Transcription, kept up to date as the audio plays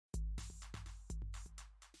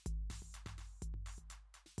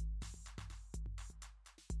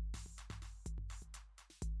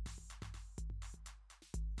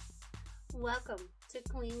Welcome to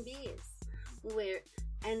Queen Bees, where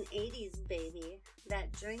an 80s baby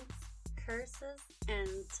that drinks, curses, and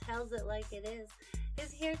tells it like it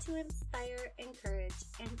is here to inspire, encourage,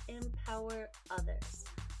 and empower others.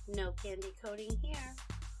 No candy coating here,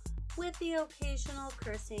 with the occasional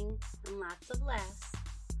cursing and lots of laughs.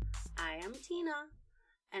 I am Tina,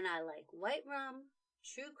 and I like white rum,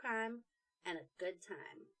 true crime, and a good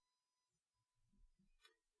time.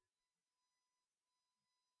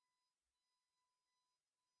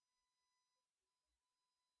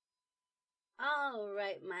 All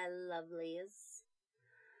right, my lovelies.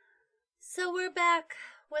 So we're back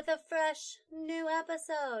with a fresh new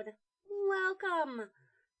episode. Welcome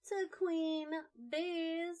to Queen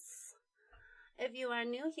Bees. If you are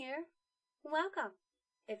new here, welcome.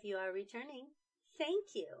 If you are returning,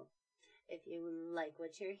 thank you. If you like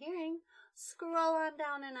what you're hearing, scroll on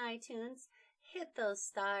down in iTunes, hit those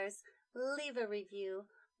stars, leave a review,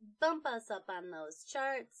 bump us up on those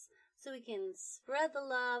charts so we can spread the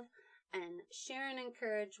love and share and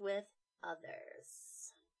encourage with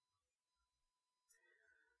others.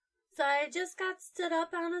 So I just got stood up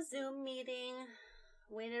on a Zoom meeting,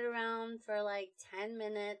 waited around for like 10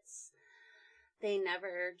 minutes. They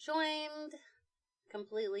never joined,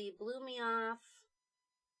 completely blew me off,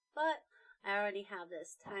 but I already have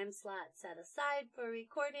this time slot set aside for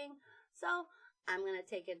recording, so I'm going to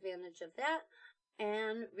take advantage of that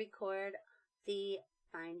and record the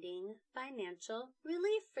Finding Financial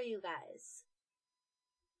Relief for you guys.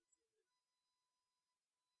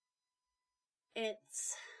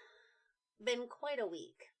 It's been quite a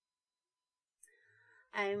week.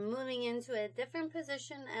 I'm moving into a different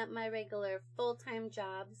position at my regular full-time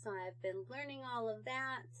job, so I've been learning all of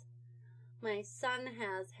that. My son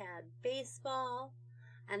has had baseball,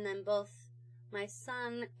 and then both my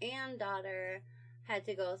son and daughter had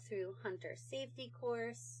to go through hunter safety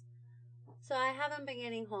course. So I haven't been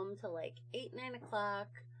getting home till like 8, 9 o'clock,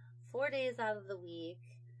 4 days out of the week.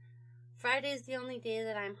 Friday's the only day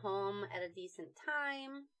that I'm home at a decent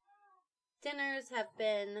time. Dinners have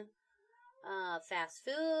been fast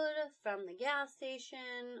food from the gas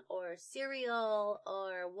station or cereal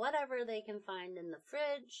or whatever they can find in the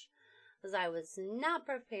fridge, because I was not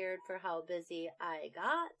prepared for how busy I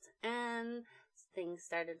got and things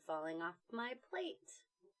started falling off my plate,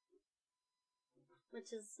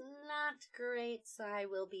 which is not great. So I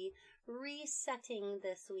will be resetting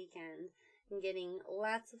this weekend and getting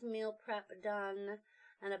lots of meal prep done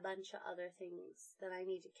and a bunch of other things that I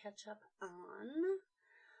need to catch up on.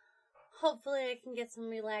 Hopefully I can get some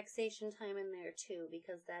relaxation time in there too,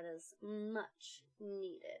 because that is much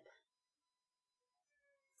needed.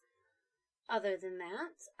 Other than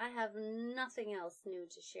that, I have nothing else new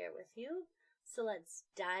to share with you. So let's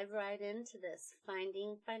dive right into this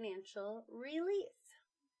Finding Financial Relief.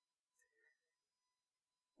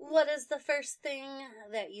 What is the first thing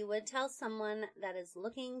that you would tell someone that is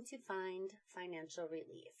looking to find financial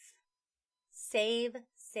relief? Save,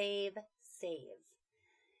 save, save.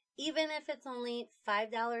 Even if it's only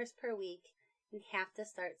 $5 per week, you have to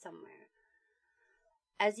start somewhere.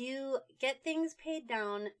 As you get things paid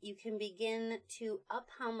down, you can begin to up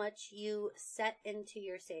how much you set into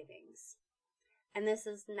your savings. And this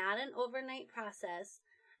is not an overnight process,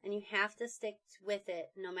 and you have to stick with it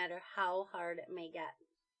no matter how hard it may get.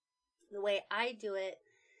 The way I do it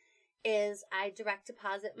is I direct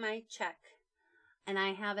deposit my check, and I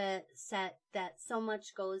have it set that so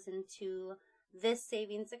much goes into this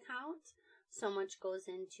savings account, so much goes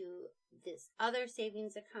into this other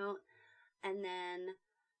savings account, and then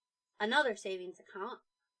another savings account,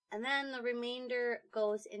 and then the remainder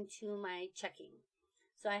goes into my checking.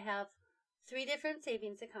 So I have 3 different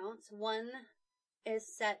savings accounts. One is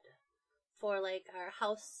set for like our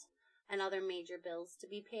house and other major bills to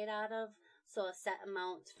be paid out of. So a set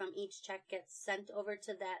amount from each check gets sent over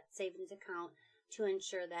to that savings account to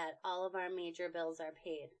ensure that all of our major bills are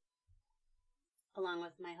paid, along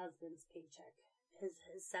with my husband's paycheck. His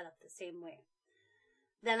is set up the same way.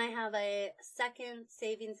 Then I have a second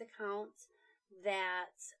savings account that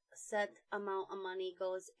set amount of money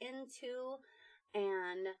goes into,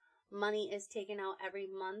 and money is taken out every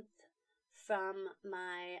month from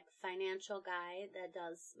my financial guy that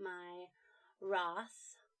does my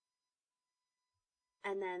Roth.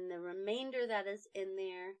 And then the remainder that is in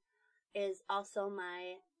there is also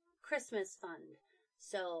my Christmas fund.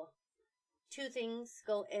 So 2 things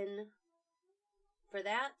go in for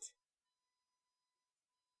that.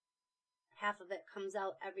 Half of it comes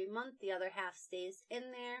out every month. The other half stays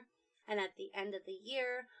in there. And at the end of the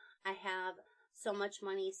year, I have so much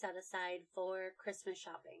money set aside for Christmas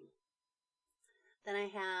shopping. Then I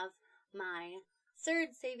have my third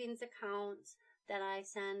savings account that I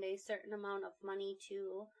send a certain amount of money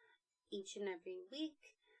to each and every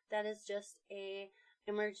week. That is just a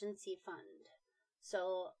emergency fund.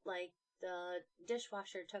 So like the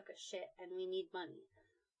dishwasher took a shit and we need money.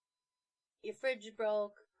 Your fridge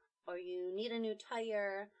broke, or you need a new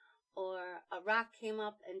tire, or a rock came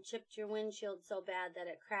up and chipped your windshield so bad that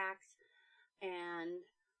it cracked and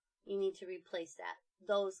you need to replace that.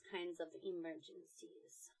 Those kinds of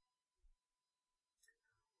emergencies.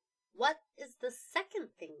 What is the second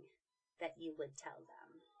thing that you would tell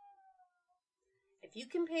them? If you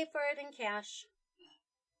can pay for it in cash,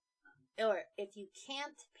 or if you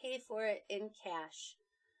can't pay for it in cash,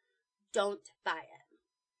 don't buy it.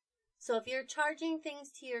 So if you're charging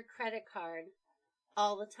things to your credit card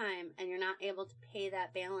all the time and you're not able to pay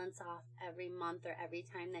that balance off every month or every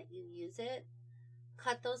time that you use it,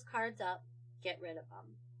 cut those cards up, get rid of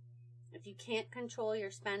them. If you can't control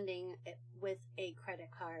your spending with a credit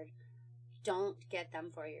card, don't get them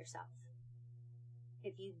for yourself.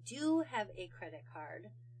 If you do have a credit card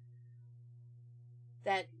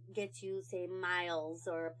that gets you, say, miles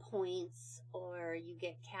or points, or you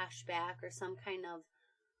get cash back or some kind of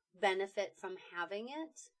benefit from having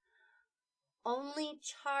it, only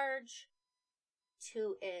charge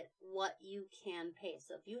to it what you can pay.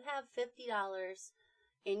 So if you have $50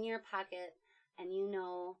 in your pocket and you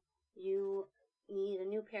know you need a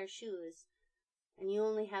new pair of shoes and you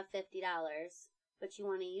only have $50, but you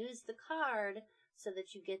want to use the card so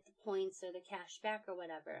that you get the points or the cash back or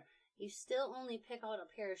whatever, you still only pick out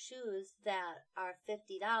a pair of shoes that are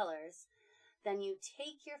 $50, then you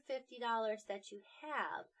take your $50 that you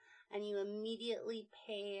have and you immediately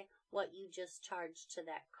pay what you just charged to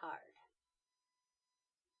that card.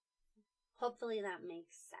 Hopefully that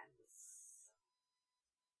makes sense.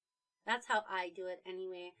 That's how I do it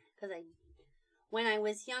anyway, because when I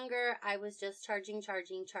was younger, I was just charging.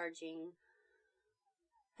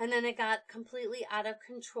 And then it got completely out of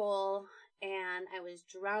control and I was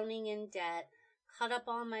drowning in debt, cut up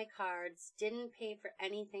all my cards, didn't pay for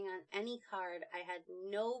anything on any card. I had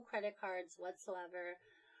no credit cards whatsoever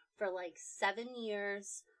for like 7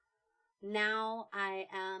 years. Now I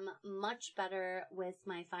am much better with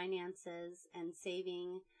my finances and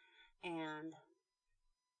saving, and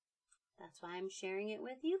that's why I'm sharing it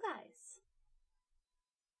with you guys.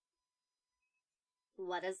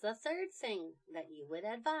 What is the third thing that you would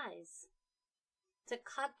advise? To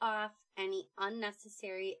cut off any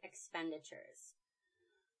unnecessary expenditures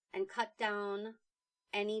and cut down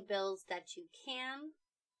any bills that you can.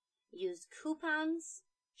 Use coupons,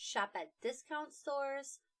 shop at discount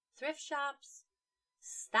stores, thrift shops.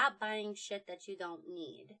 Stop buying shit that you don't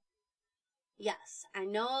need. Yes, I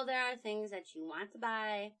know there are things that you want to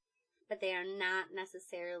buy, but they are not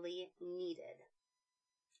necessarily needed.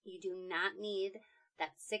 You do not need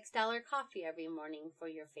that $6 coffee every morning from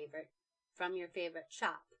your favorite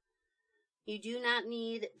shop. You do not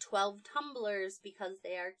need 12 tumblers because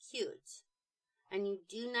they are cute. And you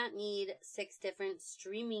do not need 6 different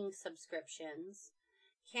streaming subscriptions.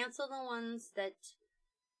 Cancel the ones that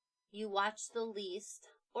you watch the least,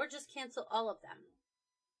 or just cancel all of them.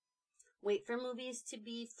 Wait for movies to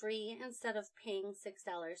be free instead of paying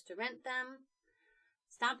 $6 to rent them.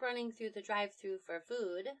 Stop running through the drive-thru for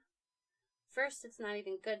food. First, it's not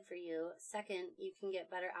even good for you. Second, you can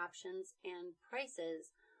get better options and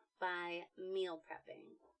prices by meal prepping.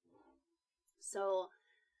 So,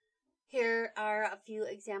 here are a few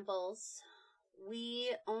examples.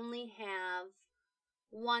 We only have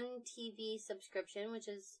one TV subscription, which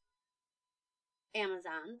is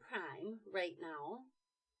Amazon Prime right now.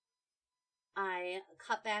 I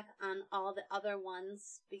cut back on all the other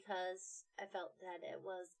ones because I felt that it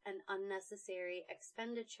was an unnecessary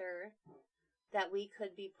expenditure that we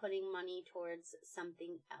could be putting money towards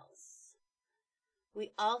something else.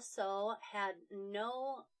 We also had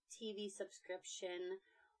no TV subscription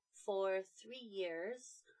for 3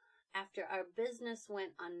 years after our business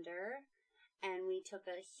went under and we took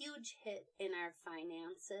a huge hit in our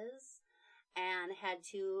finances and had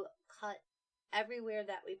to cut everywhere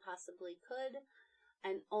that we possibly could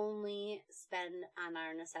and only spend on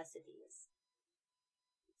our necessities.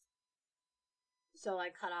 So I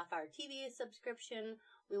cut off our TV subscription.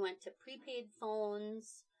 We went to prepaid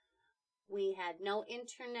phones. We had no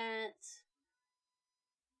internet.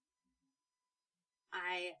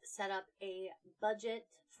 I set up a budget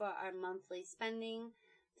for our monthly spending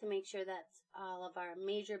to make sure that all of our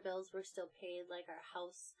major bills were still paid, like our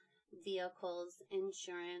house, vehicles,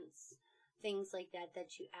 insurance, things like that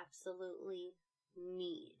that you absolutely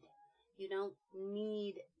need. You don't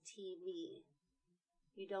need TV.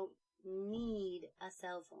 You don't need a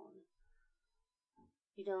cell phone.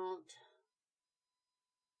 You don't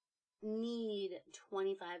need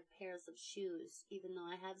 25 pairs of shoes, even though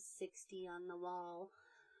I have 60 on the wall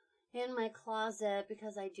in my closet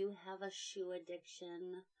because I do have a shoe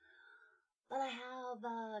addiction. But I have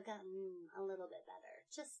gotten a little bit better.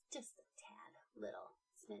 Just a tad. Little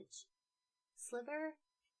smidge. Sliver?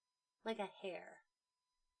 Like a hair.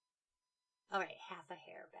 Alright, half a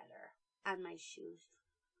hair better on my shoe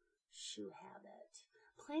habit.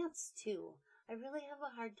 Plants too. I really have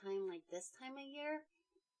a hard time like this time of year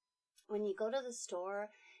when you go to the store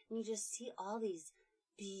and you just see all these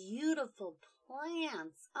beautiful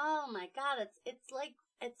plants. Oh my God, it's like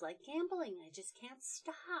gambling. I just can't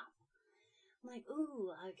stop. I'm like,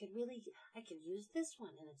 ooh, I could use this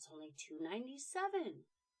one, and it's only $2.97.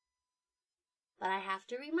 But I have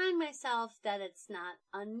to remind myself that it's not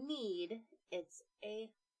a need, it's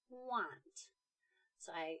a want.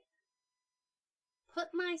 So I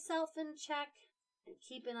put myself in check and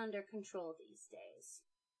keep it under control these days,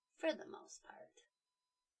 for the most part.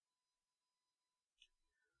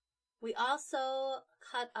 We also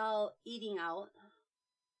cut out eating out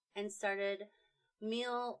and started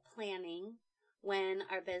meal planning when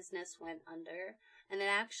our business went under, and it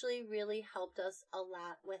actually really helped us a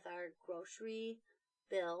lot with our grocery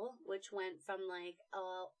bill, which went from like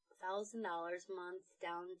 $1,000 a month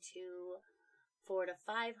down to $400 to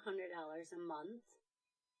 $500 a month.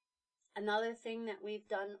 Another thing that we've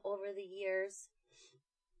done over the years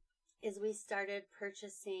is we started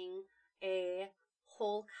purchasing a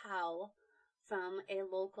whole cow from a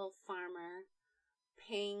local farmer,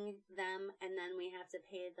 paying them, and then we have to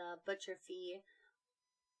pay the butcher fee,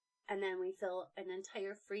 and then we fill an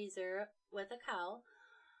entire freezer with a cow,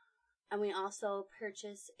 and we also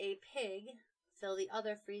purchase a pig, fill the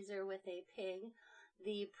other freezer with a pig.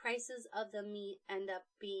 The prices of the meat end up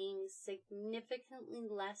being significantly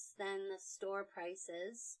less than the store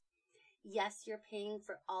prices. Yes, you're paying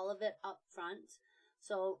for all of it up front.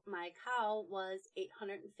 So my cow was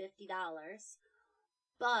 $850,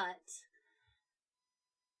 but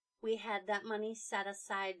we had that money set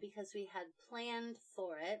aside because we had planned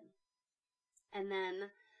for it. And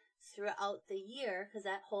then throughout the year, because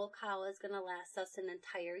that whole cow is going to last us an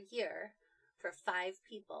entire year for 5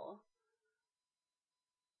 people.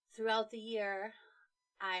 Throughout the year,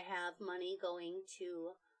 I have money going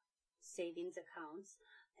to savings accounts.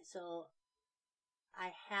 So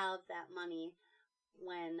I have that money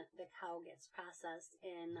when the cow gets processed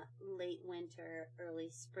in late winter, early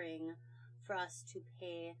spring, for us to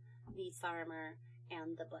pay the farmer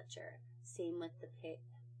and the butcher. Same with the pig.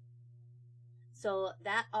 So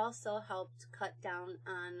that also helped cut down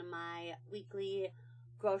on my weekly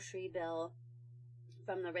grocery bill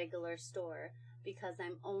from the regular store, because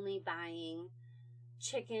I'm only buying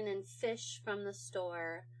chicken and fish from the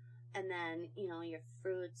store, and then, your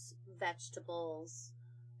fruits, vegetables,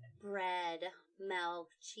 bread,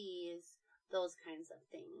 milk, cheese, those kinds of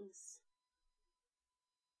things.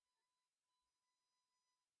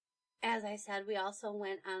 As I said, we also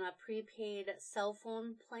went on a prepaid cell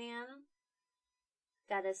phone plan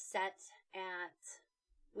that is set at,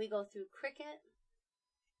 we go through Cricket.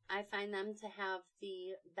 I find them to have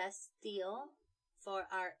the best deal for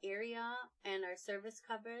our area and our service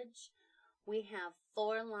coverage. We have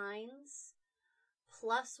 4 lines,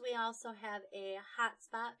 plus we also have a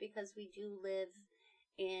hotspot because we do live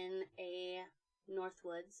in a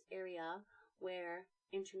Northwoods area where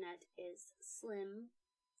internet is slim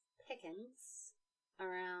pickings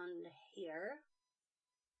around here.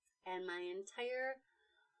 And my entire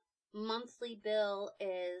monthly bill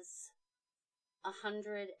is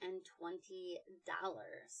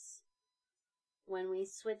 $120. When we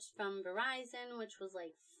switched from Verizon, which was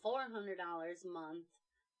like $400 a month,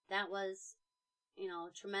 that was,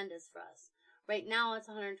 tremendous for us. Right now it's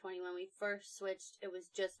 $120. When we first switched, it was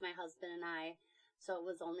just my husband and I, so it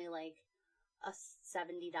was only like a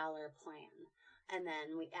 $70 plan. And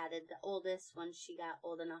then we added the oldest when she got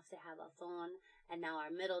old enough to have a phone, and now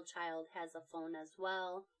our middle child has a phone as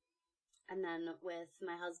well. And then with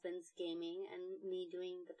my husband's gaming and me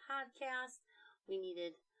doing the podcast, we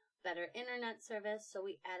needed better internet service, so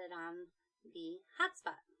we added on the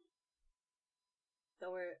hotspot.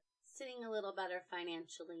 So we're sitting a little better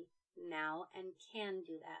financially now and can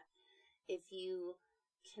do that. If you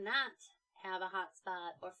cannot have a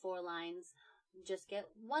hotspot or 4 lines, just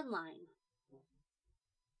get 1 line.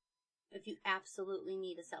 If you absolutely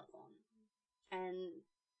need a cell phone, and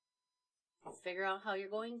figure out how you're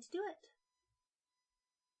going to do it.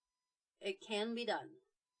 It can be done.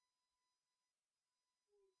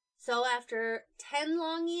 So after 10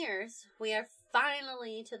 long years, we are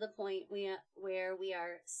finally to the point where we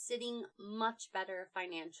are sitting much better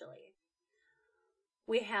financially.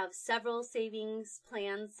 We have several savings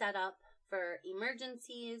plans set up for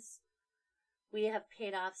emergencies. We have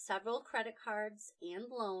paid off several credit cards and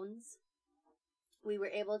loans. We were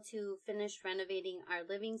able to finish renovating our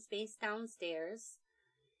living space downstairs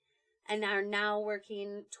and are now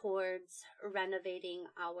working towards renovating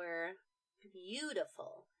our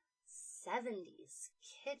beautiful 70s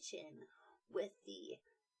kitchen with the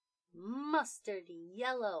mustard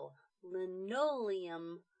yellow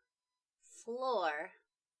linoleum floor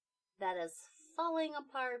that is falling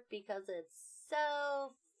apart because it's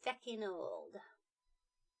so feckin' old.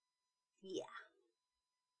 Yeah.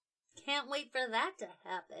 Can't wait for that to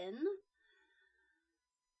happen.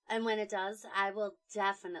 And when it does, I will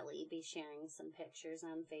definitely be sharing some pictures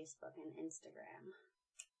on Facebook and Instagram.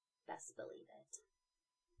 Best believe it.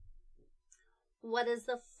 What is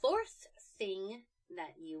the fourth thing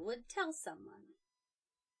that you would tell someone?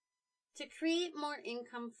 To create more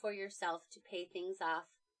income for yourself to pay things off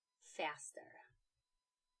faster.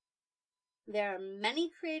 There are many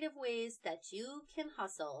creative ways that you can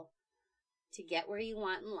hustle to get where you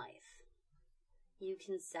want in life. You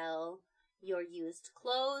can sell your used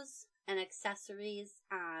clothes and accessories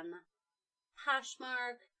on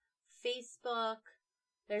Poshmark, Facebook.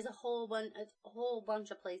 There's a whole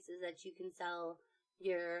bunch of places that you can sell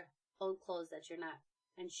your old clothes that you're not,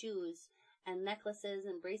 and shoes, and necklaces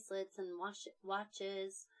and bracelets and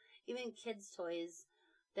watches, even kids' toys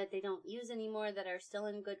that they don't use anymore that are still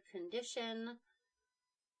in good condition.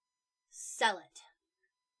 Sell it.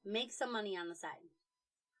 Make some money on the side.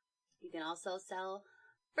 You can also sell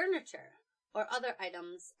furniture or other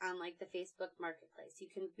items on like the Facebook Marketplace. You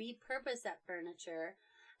can repurpose that furniture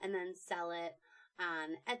and then sell it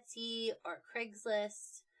on Etsy or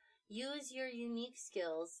Craigslist. Use your unique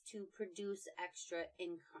skills to produce extra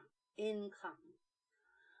income.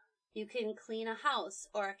 You can clean a house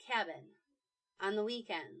or a cabin on the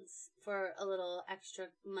weekends for a little extra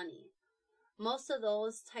money. Most of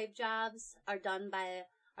those type jobs are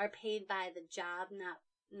paid by the job, not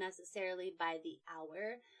necessarily by the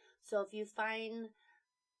hour. So if you find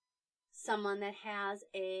someone that has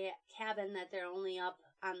a cabin that they're only up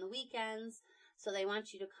on the weekends, so they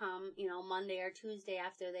want you to come, Monday or Tuesday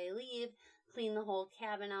after they leave, clean the whole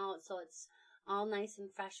cabin out so it's all nice and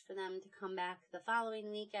fresh for them to come back the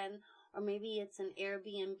following weekend. Or maybe it's an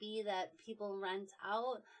Airbnb that people rent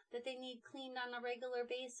out that they need cleaned on a regular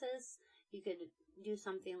basis. You could do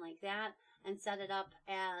something like that and set it up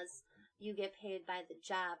as you get paid by the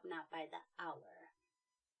job, not by the hour.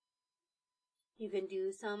 You can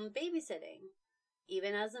do some babysitting,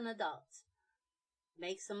 even as an adult.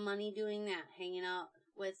 Make some money doing that, hanging out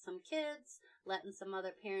with some kids, letting some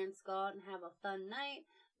other parents go out and have a fun night,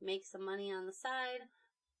 make some money on the side.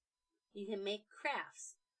 You can make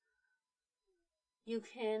crafts. You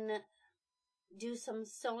can do some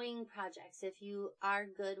sewing projects. If you are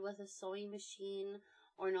good with a sewing machine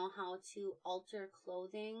or know how to alter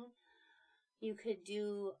clothing, you could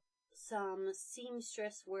do some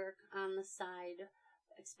seamstress work on the side,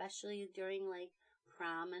 especially during like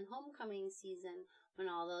prom and homecoming season when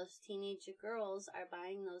all those teenage girls are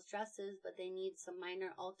buying those dresses, but they need some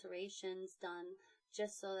minor alterations done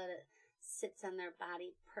just so that it sits on their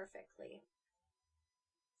body perfectly.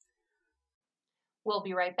 We'll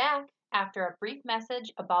be right back after a brief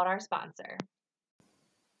message about our sponsor.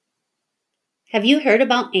 Have you heard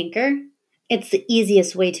about Anchor? It's the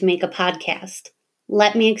easiest way to make a podcast.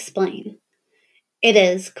 Let me explain. It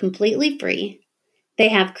is completely free. They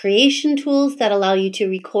have creation tools that allow you to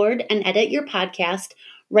record and edit your podcast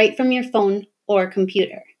right from your phone or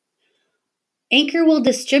computer. Anchor will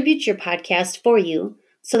distribute your podcast for you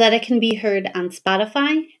so that it can be heard on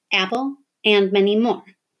Spotify, Apple, and many more.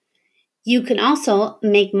 You can also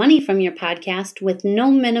make money from your podcast with no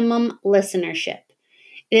minimum listenership.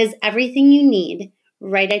 It is everything you need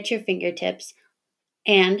right at your fingertips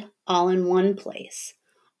and all in one place.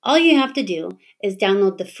 All you have to do is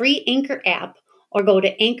download the free Anchor app or go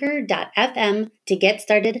to anchor.fm to get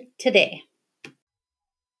started today.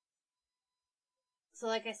 So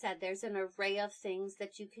like I said, there's an array of things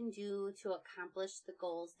that you can do to accomplish the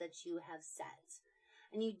goals that you have set.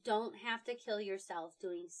 And you don't have to kill yourself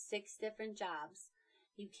doing 6 different jobs.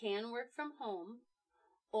 You can work from home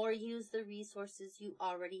or use the resources you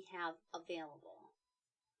already have available.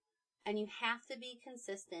 And you have to be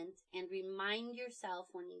consistent and remind yourself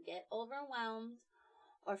when you get overwhelmed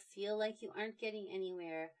or feel like you aren't getting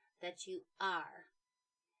anywhere that you are.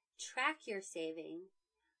 Track your saving.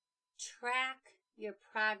 Track your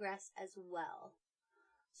progress as well.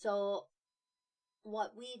 So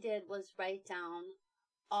what we did was write down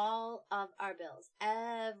all of our bills,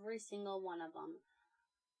 every single one of them,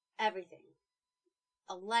 everything.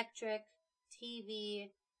 Electric, TV,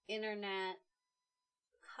 internet,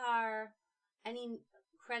 car, any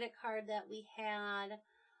credit card that we had,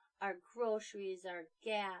 our groceries, our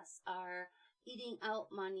gas, our eating out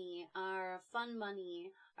money, our fun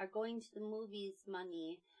money, our going to the movies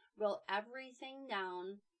money, wrote everything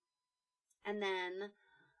down, and then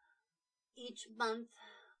each month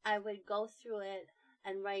I would go through it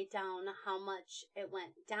and write down how much it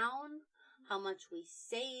went down, how much we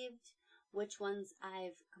saved, which ones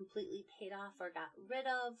I've completely paid off or got rid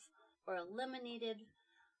of or eliminated,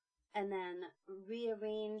 and then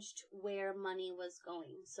rearranged where money was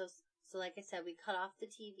going. So like I said, we cut off the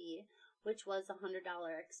TV, which was a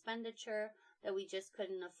 $100 expenditure that we just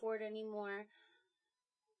couldn't afford anymore.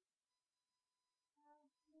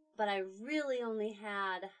 But I really only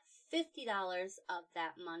had $50 of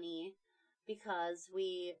that money because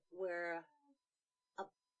we were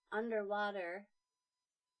underwater,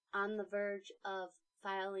 on the verge of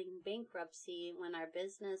filing bankruptcy when our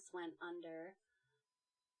business went under.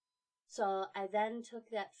 So I then took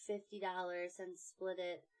that $50 and split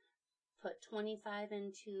it, put $25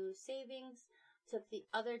 into savings, took the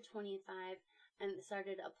other $25 and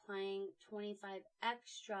started applying $25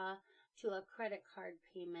 extra to a credit card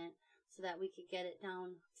payment so that we could get it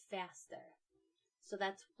down faster. So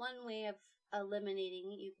that's one way of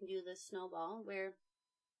eliminating. You can do the snowball, where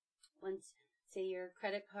once, say, your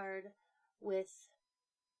credit card with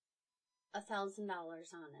 $1,000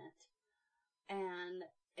 on it, and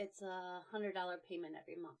it's a $100 payment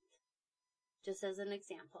every month. Just as an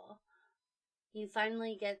example, you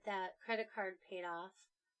finally get that credit card paid off,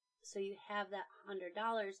 so you have that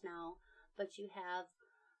 $100 now, but you have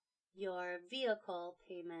your vehicle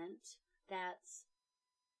payment that's,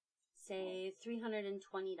 say, $320.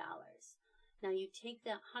 Now you take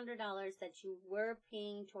that $100 that you were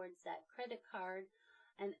paying towards that credit card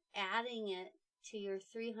and adding it to your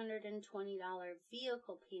 $320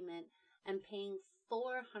 vehicle payment and paying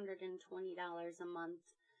 $420 a month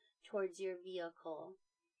towards your vehicle,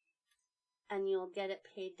 and you'll get it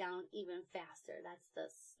paid down even faster. That's the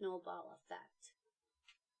snowball effect,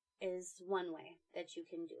 is one way that you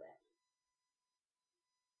can do it.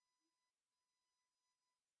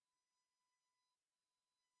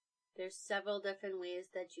 There's several different ways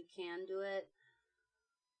that you can do it.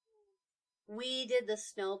 We did the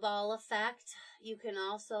snowball effect. You can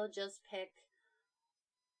also just pick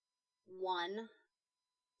one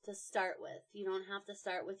to start with. You don't have to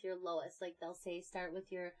start with your lowest. Like they'll say start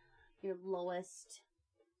with your lowest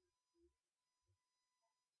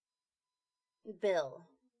bill.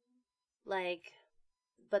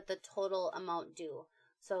 But the total amount due.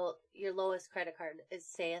 So your lowest credit card is,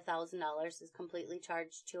 say, $1,000 is completely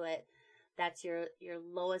charged to it. That's your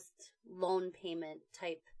lowest loan payment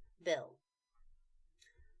type bill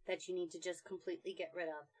that you need to just completely get rid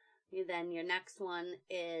of. Then your next one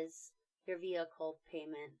is your vehicle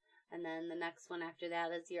payment. And then the next one after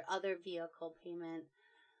that is your other vehicle payment.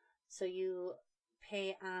 So you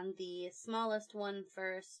pay on the smallest one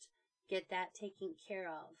first, get that taken care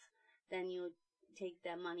of. Then you take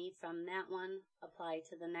that money from that one, apply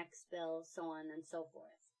to the next bill, so on and so forth.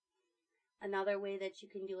 Another way that you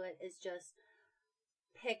can do it is just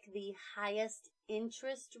pick the highest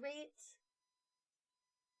interest rate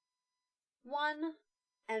one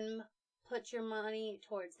and put your money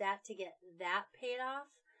towards that to get that paid off.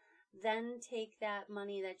 Then take that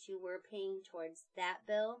money that you were paying towards that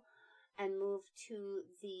bill and move to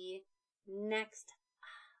the next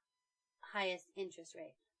highest interest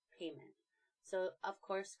rate payment. So, of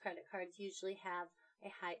course, credit cards usually have a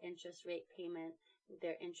high interest rate payment.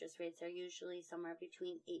 Their interest rates are usually somewhere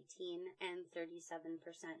between 18 and 37%.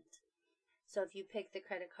 So if you pick the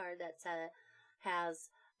credit card that has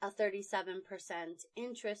a 37%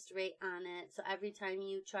 interest rate on it, so every time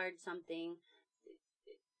you charge something,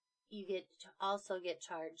 you also get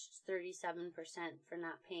charged 37% for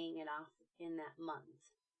not paying it off in that month.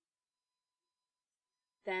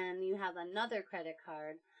 Then you have another credit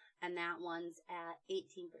card, and that one's at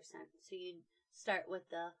 18%. So you start with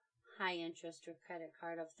the high interest credit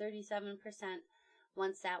card of 37%.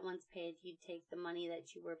 Once that one's paid, you take the money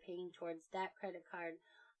that you were paying towards that credit card,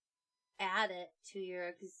 add it to your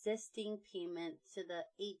existing payment to the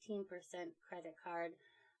 18% credit card,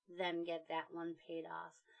 then get that one paid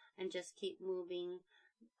off, and just keep moving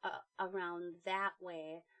around that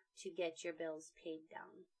way to get your bills paid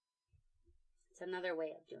down. It's another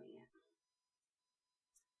way of doing it.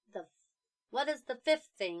 What is the fifth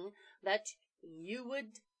thing that you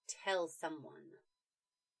would tell someone?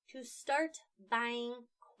 to start buying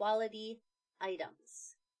quality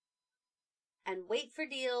items and wait for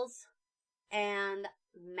deals and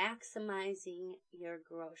maximizing your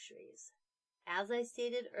groceries. As I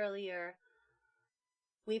stated earlier,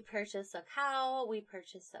 we purchase a cow, we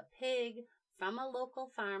purchase a pig from a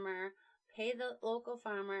local farmer, pay the local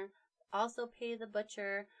farmer, also pay the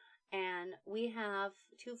butcher, and we have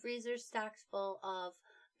 2 freezers stocked full of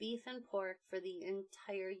beef and pork for the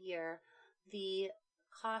entire year. The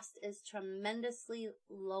cost is tremendously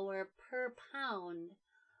lower per pound,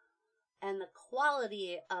 and the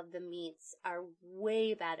quality of the meats are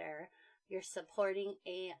way better. You're supporting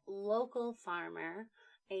a local farmer,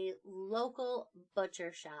 a local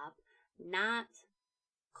butcher shop, not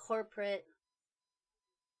corporate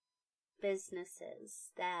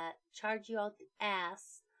businesses that charge you out the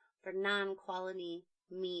ass for non-quality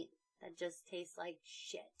meat that just tastes like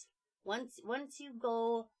shit. Once you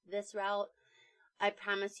go this route, I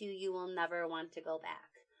promise you, you will never want to go back.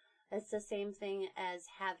 It's the same thing as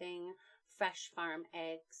having fresh farm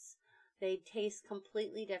eggs. They taste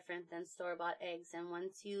completely different than store-bought eggs, and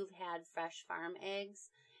once you've had fresh farm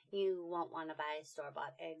eggs, you won't want to buy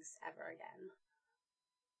store-bought eggs ever again.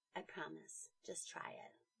 I promise. Just try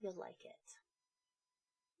it. You'll like it.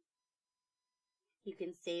 You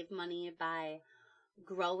can save money by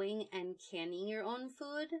growing and canning your own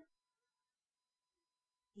food.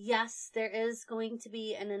 Yes, there is going to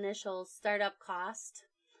be an initial startup cost,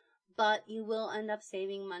 but you will end up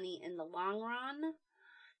saving money in the long run,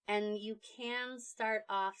 and you can start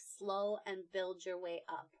off slow and build your way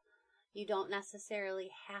up. You don't necessarily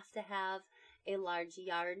have to have a large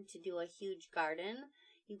yard to do a huge garden.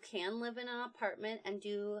 You can live in an apartment and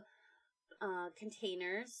do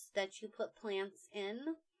containers that you put plants in,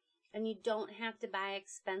 and you don't have to buy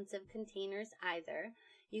expensive containers either.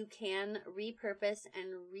 You can repurpose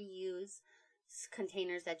and reuse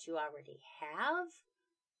containers that you already have.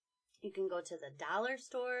 You can go to the dollar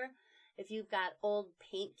store. If you've got old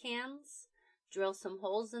paint cans, drill some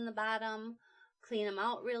holes in the bottom, clean them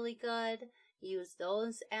out really good, use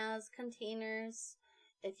those as containers.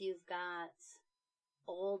 If you've got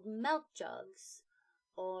old milk jugs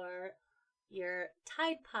or your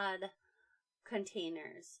Tide Pod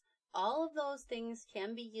containers, all of those things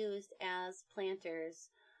can be used as planters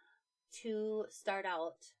to start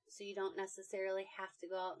out, so you don't necessarily have to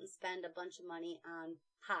go out and spend a bunch of money on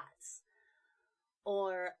pots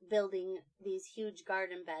or building these huge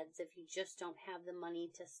garden beds if you just don't have the money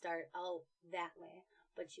to start out that way.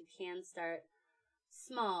 But you can start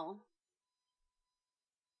small,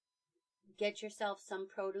 get yourself some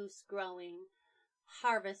produce growing,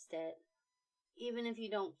 harvest it. Even if you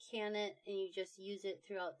don't can it and you just use it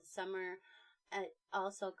throughout the summer, it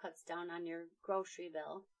also cuts down on your grocery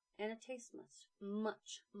bill, and it tastes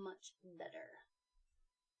much better.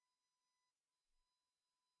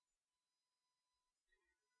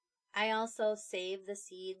 I also save the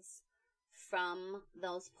seeds from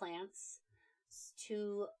those plants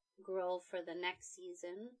to grow for the next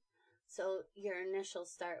season. So your initial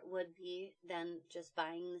start would be then just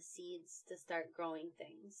buying the seeds to start growing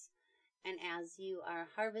things. And as you are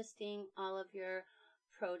harvesting all of your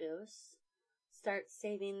produce, start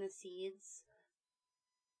saving the seeds,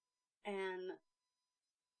 and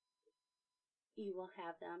you will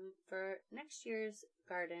have them for next year's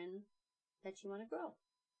garden that you want to grow.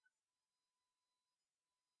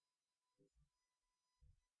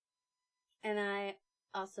 And I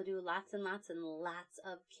also do lots and lots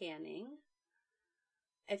of canning.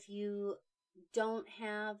 If you don't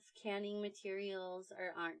have canning materials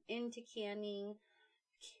or aren't into canning,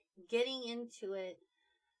 getting into it,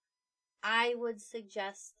 I would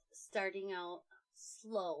suggest starting out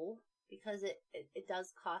slow, because it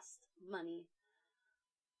does cost money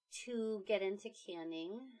to get into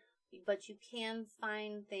canning, but you can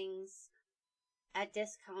find things at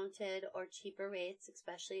discounted or cheaper rates,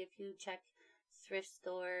 especially if you check thrift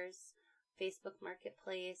stores, Facebook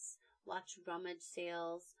Marketplace, watch rummage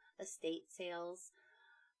sales, estate sales.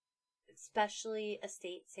 Especially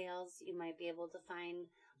estate sales, you might be able to find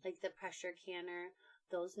like the pressure canner.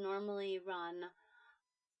 Those normally run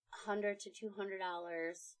 $100 to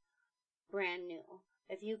 $200 brand new.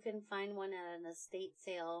 If you can find one at an estate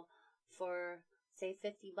sale for say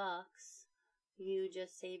 $50, you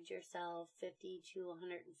just saved yourself $50 to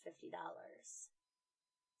 $150.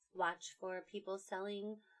 Watch for people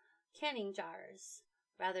selling canning jars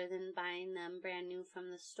rather than buying them brand new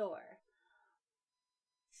from the store.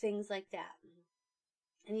 Things like that.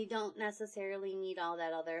 And you don't necessarily need all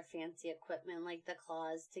that other fancy equipment like the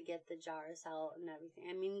claws to get the jars out and everything.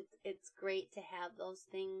 I mean, it's great to have those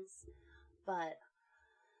things, but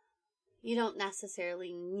You don't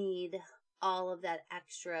necessarily need all of that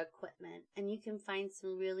extra equipment, and you can find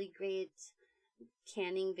some really great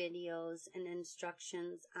canning videos and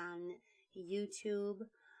instructions on YouTube.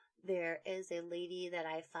 There is a lady that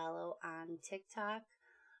I follow on TikTok.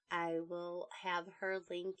 I will have her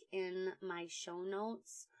link in my show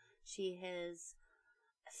notes. She is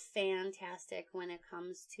fantastic when it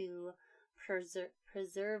comes to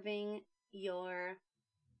preserving your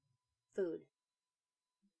food.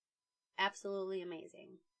 Absolutely amazing.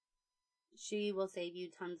 She will save you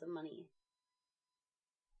tons of money.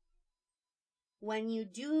 When you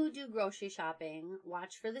do grocery shopping,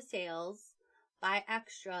 watch for the sales, buy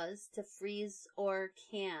extras to freeze or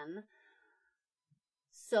can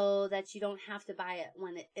so that you don't have to buy it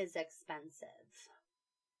when it is expensive.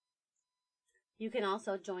 You can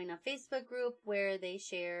also join a Facebook group where they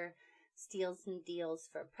share steals and deals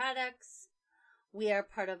for products. We are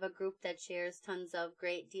part of a group that shares tons of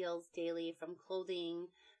great deals daily, from clothing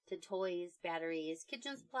to toys, batteries,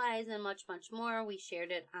 kitchen supplies, and much, much more. We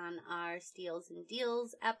shared it on our Steals and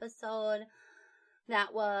Deals episode.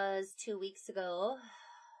 That was 2 weeks ago,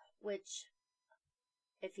 which,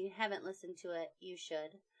 if you haven't listened to it, you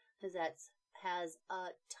should, because that has a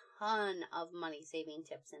ton of money-saving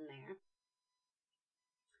tips in there.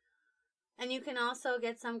 And you can also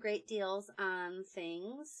get some great deals on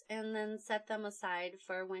things and then set them aside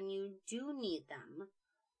for when you do need them.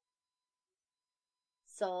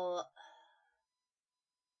 So,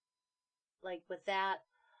 like with that,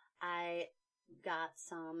 I got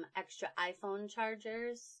some extra iPhone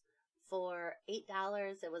chargers for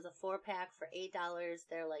 $8. It was a 4-pack for $8.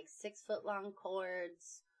 They're like 6-foot long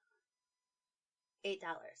cords. $8.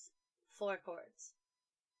 4 cords.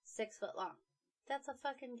 6 foot long. That's a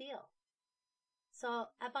fucking deal. So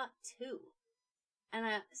I bought 2. And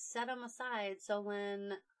I set them aside so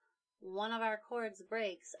when one of our cords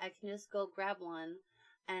breaks, I can just go grab one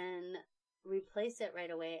and replace it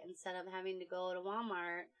right away instead of having to go to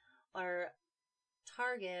Walmart or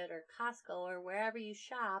Target or Costco or wherever you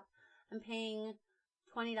shop and paying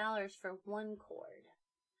 $20 for one cord.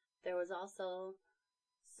 There was also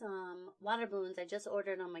some water balloons. I just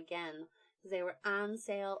ordered them again because they were on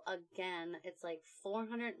sale again. It's like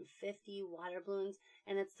 450 water balloons,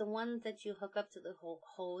 and it's the ones that you hook up to the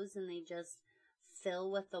hose and they just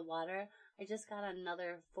fill with the water. I just got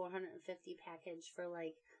another 450 package for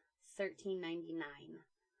like $13.99.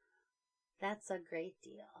 That's a great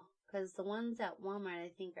deal because the ones at Walmart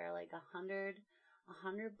I think are like 100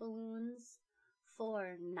 balloons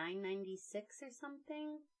for $9.96 or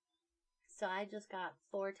something. So I just got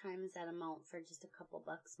 4 times that amount for just a couple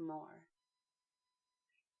bucks more.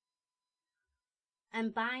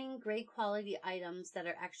 And buying great quality items that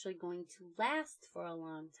are actually going to last for a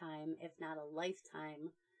long time, if not a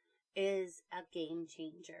lifetime, is a game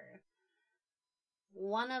changer.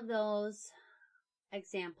 One of those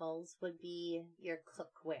examples would be your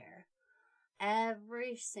cookware.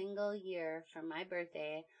 Every single year for my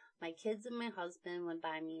birthday, my kids and my husband would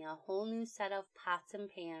buy me a whole new set of pots and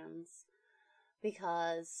pans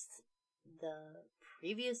because the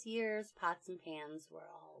previous year's pots and pans were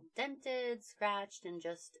all dented, scratched, and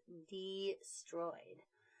just destroyed.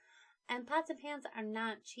 And pots and pans are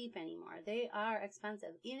not cheap anymore. They are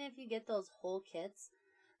expensive. Even if you get those whole kits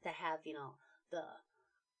that have, the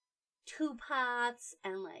 2 pots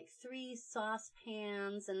and like 3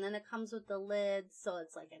 saucepans, and then it comes with the lid, so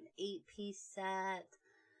it's like an 8-piece set.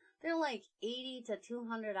 They're like $80 to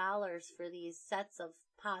 $200 for these sets of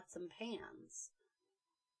pots and pans.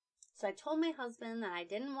 So I told my husband that I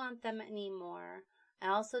didn't want them anymore. I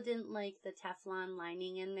also didn't like the Teflon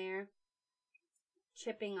lining in there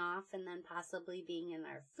chipping off and then possibly being in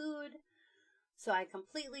our food. So I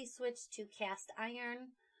completely switched to cast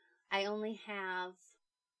iron. I only have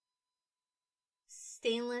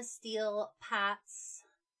stainless steel pots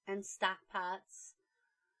and stock pots,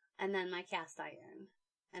 and then my cast iron.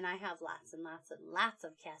 And I have lots and lots and lots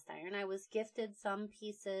of cast iron. I was gifted some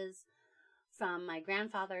pieces from my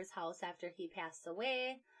grandfather's house after he passed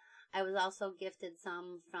away. I was also gifted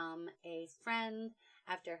some from a friend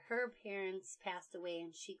after her parents passed away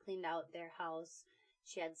and she cleaned out their house.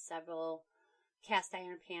 She had several cast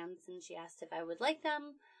iron pans and she asked if I would like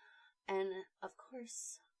them. And of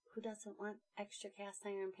course, who doesn't want extra cast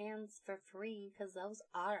iron pans for free? Because those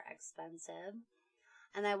are expensive.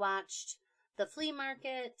 And I watched the flea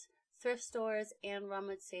market, thrift stores, and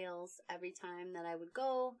rummage sales every time that I would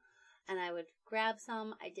go. And I would grab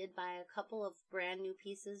some. I did buy a couple of brand new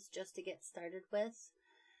pieces just to get started with.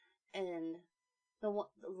 And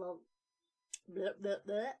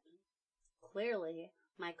clearly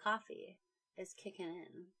my coffee is kicking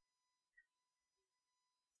in.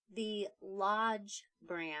 The Lodge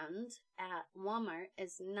brand at Walmart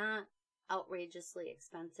is not outrageously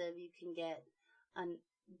expensive. You can get a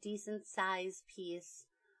decent size piece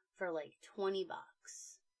for like $20.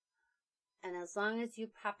 And as long as you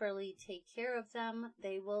properly take care of them,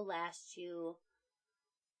 they will last you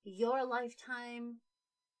your lifetime,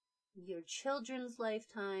 your children's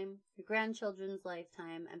lifetime, your grandchildren's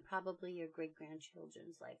lifetime, and probably your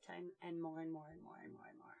great-grandchildren's lifetime, and more and more and more and more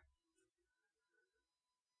and more.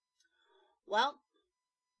 Well,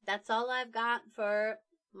 that's all I've got for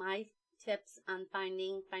my tips on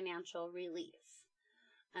finding financial relief.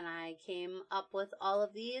 And I came up with all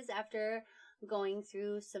of these after going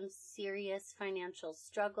through some serious financial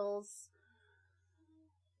struggles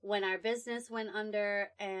when our business went under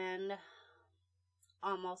and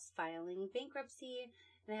almost filing bankruptcy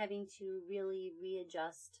and having to really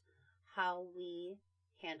readjust how we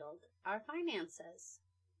handled our finances.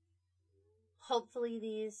 Hopefully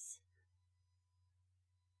these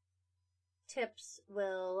tips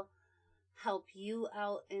will help you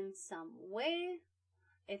out in some way.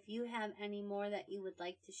 If you have any more that you would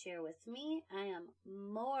like to share with me, I am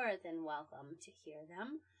more than welcome to hear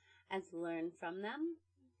them and learn from them.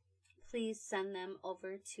 Please send them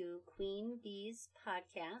over to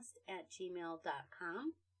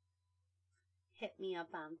queenbeespodcast@gmail.com. Hit me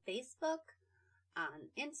up on Facebook,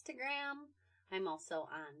 on Instagram. I'm also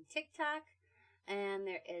on TikTok. And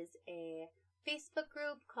there is a Facebook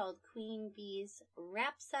group called Queen Bees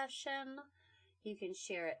Rap Session. You can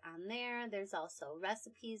share it on there. There's also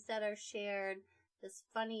recipes that are shared, just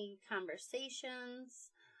funny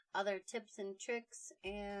conversations, other tips and tricks,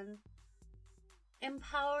 and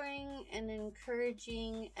empowering and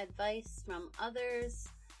encouraging advice from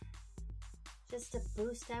others just to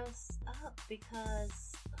boost us up,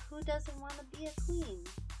 because who doesn't want to be a queen?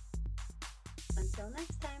 Until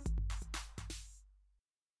next time.